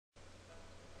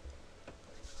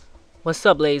What's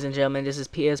up, ladies and gentlemen? This is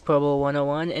PS Probo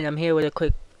 101, and I'm here with a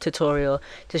quick tutorial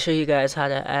to show you guys how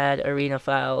to add arena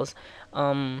files,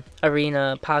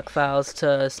 arena POC files to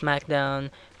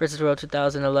SmackDown vs. Raw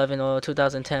 2011 or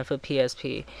 2010 for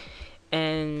PSP.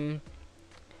 And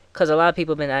because a lot of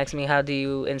people have been asking me how do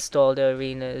you install the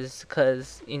arenas,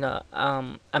 because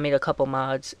I made a couple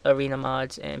mods, arena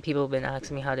mods, and people have been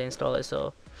asking me how to install it.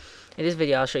 So in this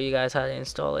video, I'll show you guys how to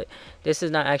install it. This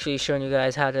is not actually showing you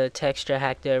guys how to texture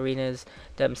hack the arenas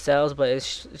themselves, but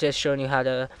it's just showing you how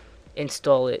to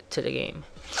install it to the game.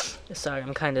 Sorry,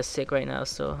 I'm kind of sick right now,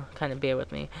 so kind of bear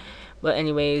with me. But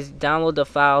anyways, download the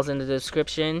files in the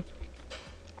description.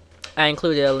 I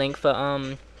included a link for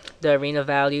the arena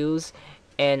values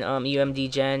and UMD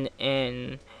gen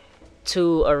and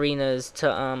 2 arenas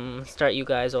to start you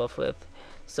guys off with.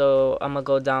 So I'm gonna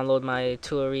go download my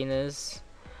 2 arenas.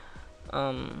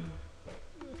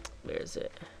 Where is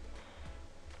it?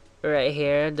 Right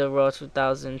here, the Raw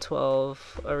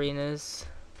 2012 arenas.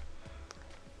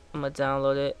 I'm gonna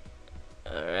download it.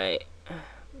 Alright,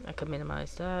 I can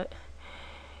minimize that.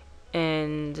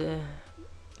 And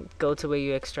go to where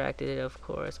you extracted it, of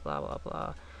course, blah blah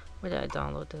blah. Where did I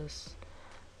download this?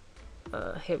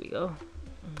 Here we go.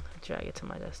 Drag it to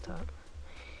my desktop.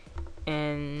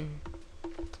 And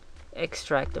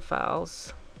extract the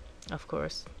files, of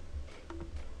course.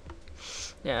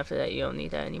 Yeah, after that you don't need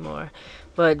that anymore.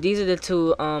 But these are the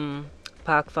 2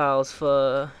 POC files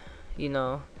for,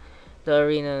 the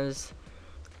arenas.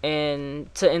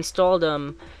 And to install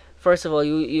them, first of all,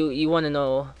 you want to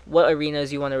know what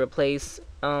arenas you want to replace.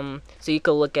 So you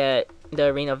can look at the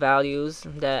arena values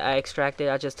that I extracted.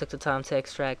 I just took the time to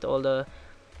extract all the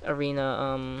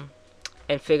arena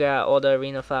and figure out all the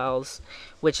arena files,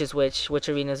 which is which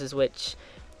arenas is which.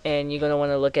 And you're gonna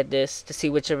want to look at this to see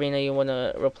which arena you want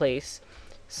to replace.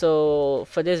 So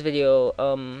for this video,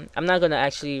 I'm not gonna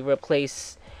actually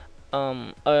replace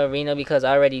an arena because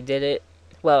I already did it.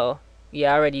 Well,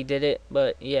 yeah, I already did it,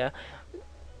 but yeah,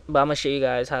 but I'm gonna show you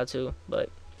guys how to. But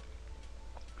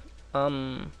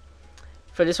for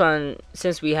this one,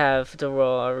 since we have the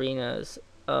raw arenas,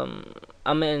 I'm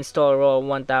gonna install raw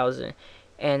 1000,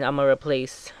 and I'm gonna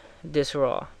replace this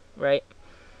raw, right?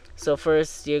 So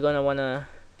first, you're gonna wanna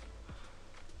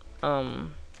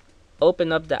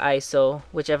open up the ISO,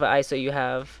 whichever ISO you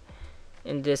have.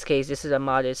 In this case, this is a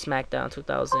modded SmackDown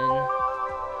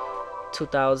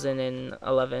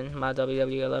 2011, mod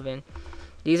WW11.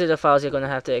 These are the files you're gonna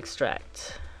have to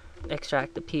extract.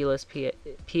 Extract the plist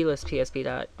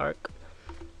PSP.arc.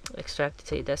 Extract it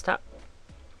to your desktop,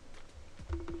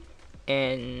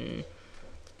 and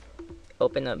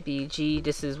open up BG.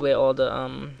 This is where all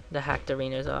the hacked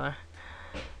arenas are,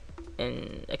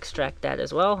 and extract that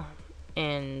as well.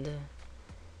 And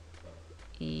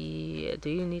yeah, do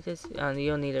you need this? You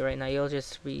don't need it right now. You'll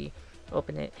just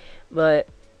reopen it. But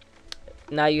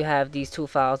now you have these 2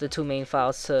 files, the 2 main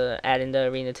files to add in the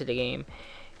arena to the game.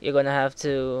 You're gonna have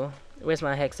to, where's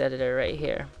my hex editor? Right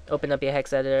here. Open up your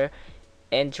hex editor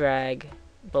and drag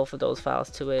both of those files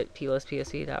to it,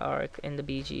 plist.psp.arc and the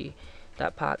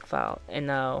bg.poc file. And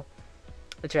now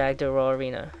drag the raw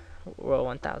arena, raw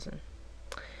 1000.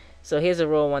 So here's a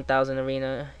raw 1000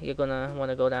 arena. You're gonna want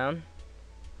to go down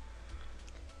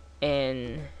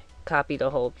and copy the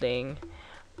whole thing.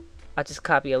 I just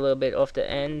copy a little bit off the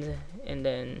end and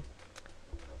then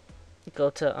go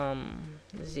to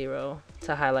 0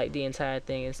 to highlight the entire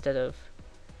thing instead of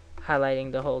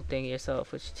highlighting the whole thing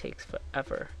yourself, which takes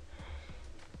forever.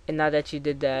 And now that you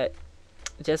did that,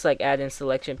 just like adding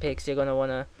selection picks, you're gonna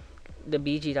wanna, the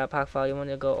bg.poc file, you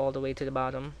wanna go all the way to the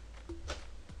bottom,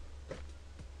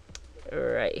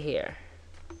 right here.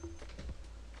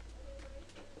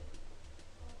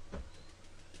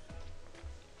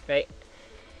 Right?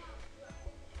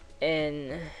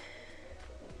 And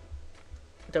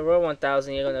the raw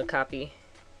 1000 you're gonna copy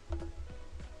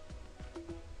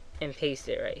and paste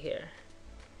it right here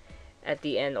at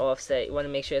the end offset. You want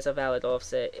to make sure it's a valid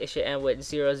offset. It should end with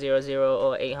 000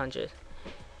 or 800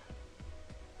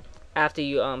 after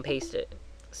you paste it.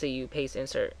 So you paste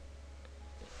insert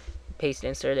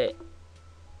it,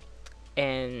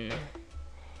 and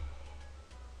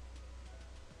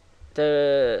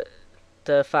the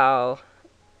file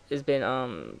has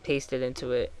been pasted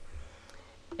into it.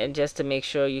 And just to make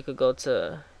sure, you could go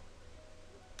to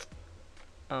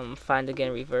find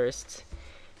again reversed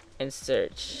and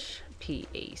search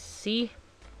PAC,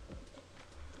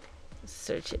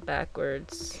 search it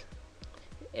backwards,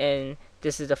 and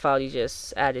this is the file you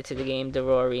just added to the game, the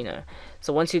raw arena.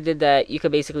 So once you did that, you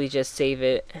could basically just save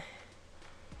it,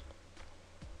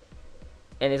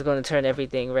 and it's going to turn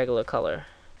everything regular color.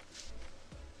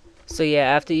 So yeah,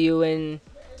 after you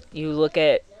you look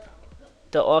at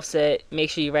the offset, make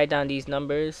sure you write down these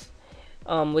numbers,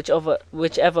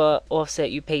 whichever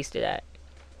offset you paste it at.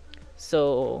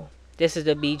 So this is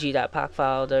the bg.poc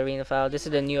file, the arena file. This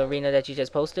is the new arena that you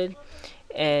just posted,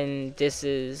 and this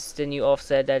is the new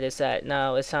offset that it's at.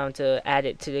 Now it's time to add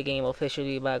it to the game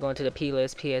officially by going to the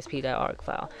plist psp.arc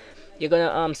file. You're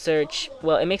gonna search.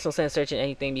 Well, it makes no sense searching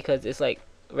anything because it's like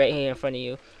right here in front of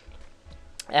you.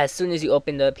 As soon as you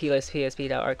open the plist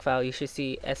psp.arc file, you should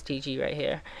see stg right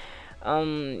here.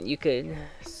 You could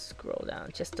scroll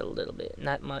down just a little bit,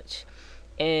 not much.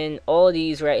 And all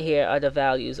these right here are the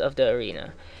values of the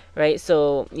arena, right?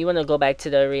 So you want to go back to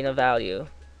the arena value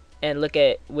and look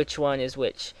at which one is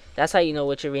which. That's how you know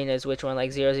which arena is which one.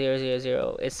 Like 0000 is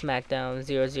SmackDown,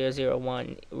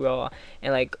 0001 Raw,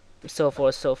 and like so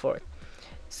forth, so forth.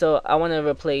 So I want to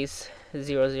replace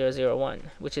 0001,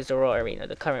 which is the Raw arena,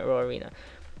 the current Raw arena.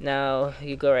 Now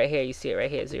you go right here, you see it right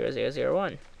here,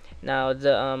 0001. Now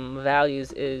the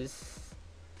values is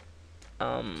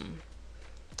I'm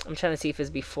trying to see if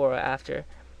it's before or after.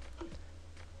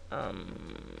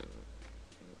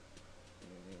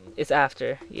 It's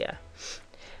after, yeah.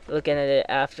 Looking at it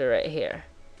after right here.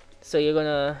 So you're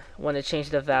gonna want to change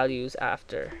the values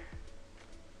after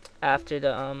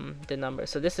the number.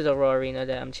 So this is a raw arena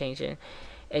that I'm changing,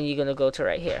 and you're gonna go to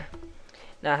right here.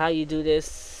 Now how you do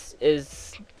this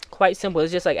is quite simple.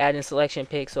 It's just like adding selection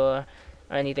picks or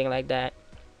anything like that.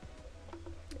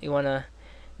 You wanna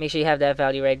make sure you have that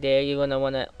value right there. You're gonna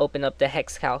wanna open up the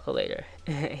hex calculator.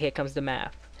 Here comes the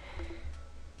math.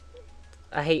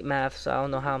 I hate math, so I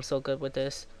don't know how I'm so good with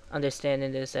this,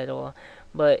 understanding this at all.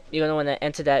 But you're gonna wanna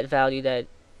enter that value that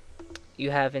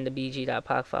you have in the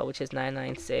bg.poc file, which is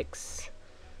 996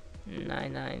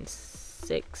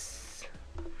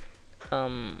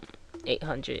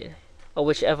 800, or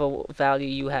whichever value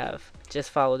you have. Just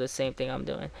follow the same thing I'm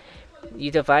doing.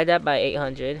 You divide that by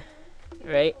 800,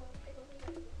 right?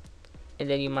 And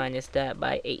then you minus that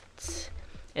by 8,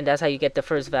 and that's how you get the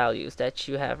first values that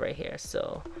you have right here.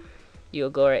 So you'll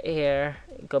go right here,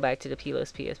 go back to the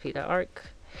plist psp.arc,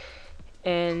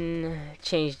 and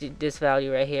change this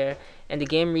value right here, and the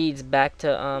game reads back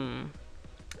to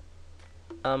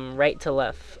right to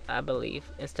left, I believe,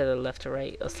 instead of left to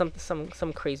right, or some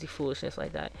crazy foolishness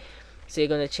like that. So you're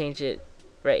gonna change it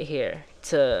right here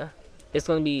to, it's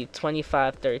gonna be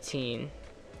 2513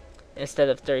 instead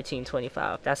of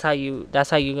 1325. That's how you're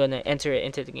gonna enter it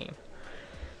into the game.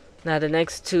 Now the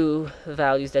next two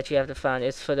values that you have to find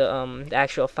is for the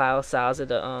actual file size of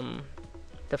the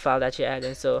file that you're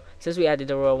adding. So since we added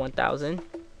the raw 1000,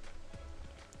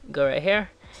 go right here.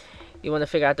 You want to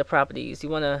figure out the properties. You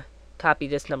want to copy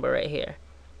this number right here,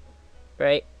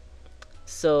 right?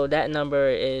 So that number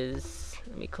is,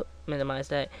 let me minimize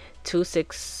that,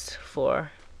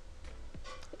 264,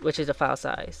 which is the file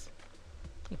size.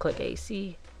 You click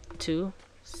AC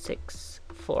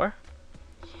 264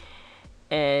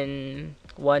 and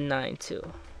 192.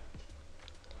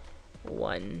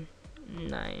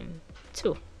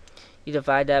 You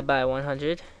divide that by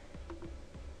 100,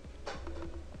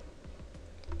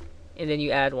 and then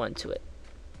you add 1 to it,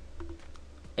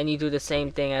 and you do the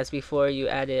same thing as before. You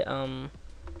add it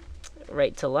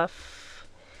right to left,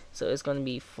 so it's going to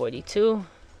be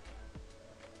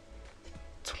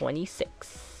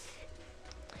 4226,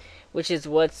 which is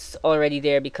what's already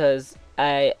there because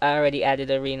I already added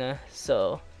arena,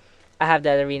 so I have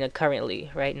that arena currently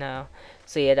right now.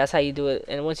 So yeah, that's how you do it.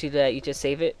 And once you do that, you just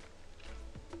save it.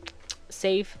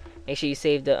 Save. Make sure you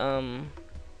save the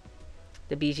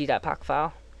bg.poc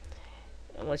file.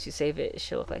 And once you save it, it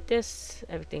should look like this.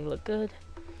 Everything look good.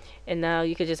 And now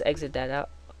you could just exit that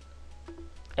out.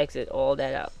 Exit all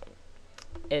that out.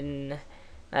 And now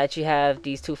that you have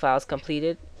these two files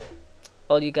completed,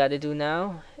 all you gotta do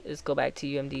now is go back to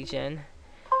UMDgen.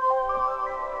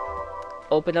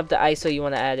 Open up the ISO you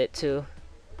want to add it to.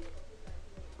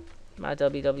 My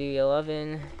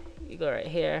WWE11. You go right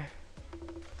here.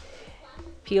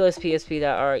 plist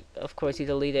psp.arc. Of course, you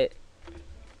delete it.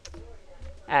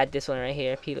 Add this one right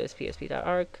here. plist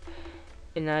psp.arc.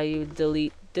 And now you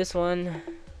delete this one.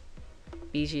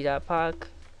 bg.poc.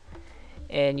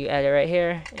 And you add it right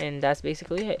here. And that's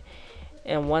basically it.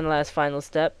 And one last final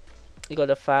step. You go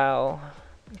to file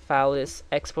list,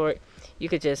 export. You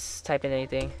could just type in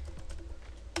anything.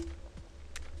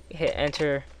 Hit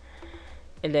enter,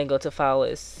 and then go to file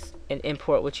list and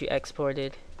import what you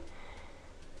exported,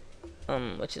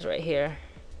 which is right here.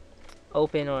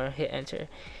 Open or hit enter,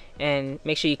 and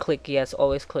make sure you click yes.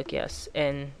 Always click yes,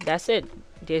 and that's it.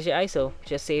 There's your ISO.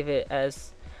 Just save it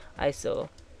as ISO.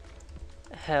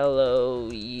 Hello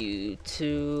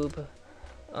YouTube,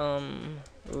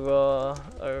 raw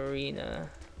arena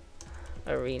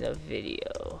arena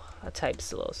video. I type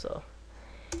slow, so.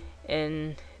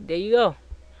 And there you go.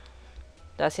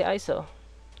 That's your ISO.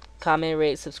 Comment,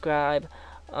 rate, subscribe.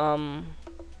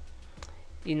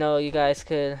 You know, you guys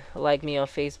could like me on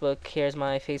Facebook. Here's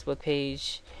my Facebook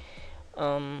page.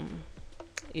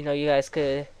 You know, you guys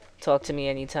could talk to me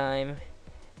anytime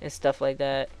and stuff like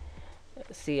that.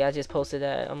 See, I just posted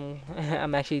that.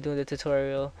 I'm actually doing the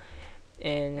tutorial,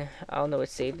 and I don't know which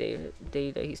save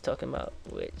data he's talking about.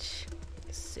 Which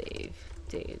save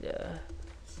data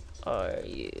are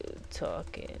you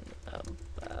talking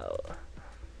about?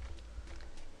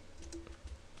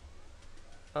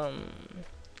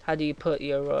 How do you put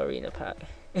your raw arena pack?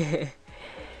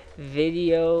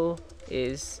 Video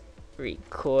is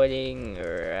recording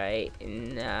right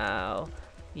now.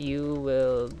 You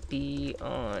will be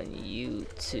on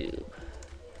YouTube.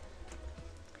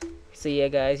 So yeah,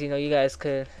 guys, you know, you guys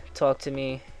could talk to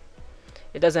me.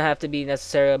 It doesn't have to be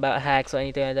necessarily about hacks or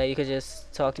anything like that. You could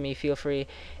just talk to me, feel free.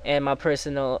 And my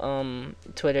personal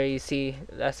Twitter, you see,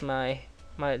 that's the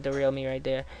real me right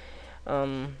there.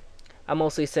 I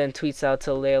mostly send tweets out to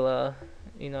Layla,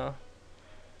 you know,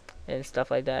 and stuff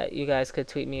like that. You guys could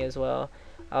tweet me as well.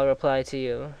 I'll reply to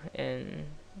you. And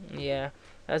yeah,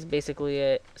 that's basically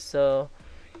it. So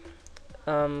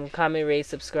comment, rate,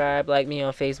 subscribe, like me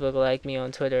on Facebook, like me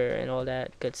on Twitter, and all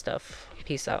that good stuff.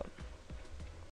 Peace out.